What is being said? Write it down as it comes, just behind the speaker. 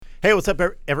Hey, what's up,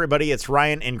 everybody? It's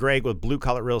Ryan and Greg with Blue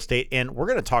Collar Real Estate, and we're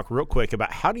going to talk real quick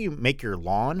about how do you make your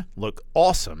lawn look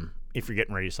awesome if you're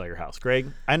getting ready to sell your house.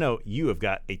 Greg, I know you have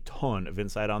got a ton of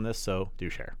insight on this, so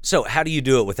do share. So how do you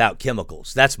do it without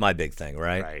chemicals? That's my big thing,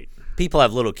 right? Right. People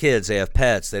have little kids, they have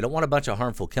pets, they don't want a bunch of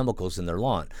harmful chemicals in their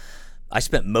lawn. I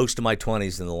spent most of my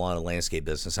 20s in the lawn and landscape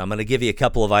business. I'm going to give you a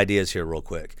couple of ideas here real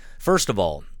quick. First of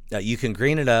all, you can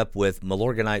green it up with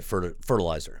Milorganite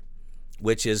fertilizer,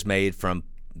 which is made from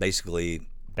basically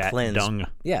Bat cleansed dung.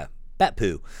 Yeah, bat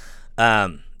poo. A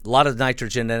lot of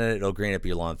nitrogen in it. It'll green up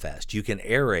your lawn fast. You can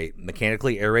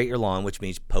mechanically aerate your lawn, which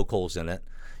means poke holes in it.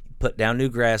 Put down new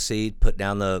grass seed, put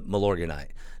down the Milorganite.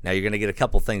 Now you're going to get a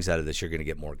couple things out of this. You're going to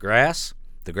get more grass.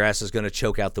 The grass is going to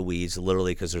choke out the weeds,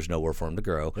 literally, because there's nowhere for them to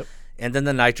grow. Yep. And then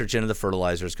the nitrogen of the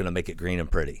fertilizer is going to make it green and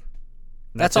pretty.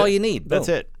 That's all you need. That's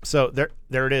Boom. it. So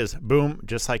there it is. Boom,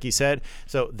 just like he said.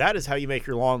 So that is how you make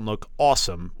your lawn look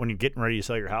awesome when you're getting ready to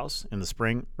sell your house in the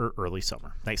spring or early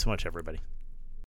summer. Thanks so much, everybody.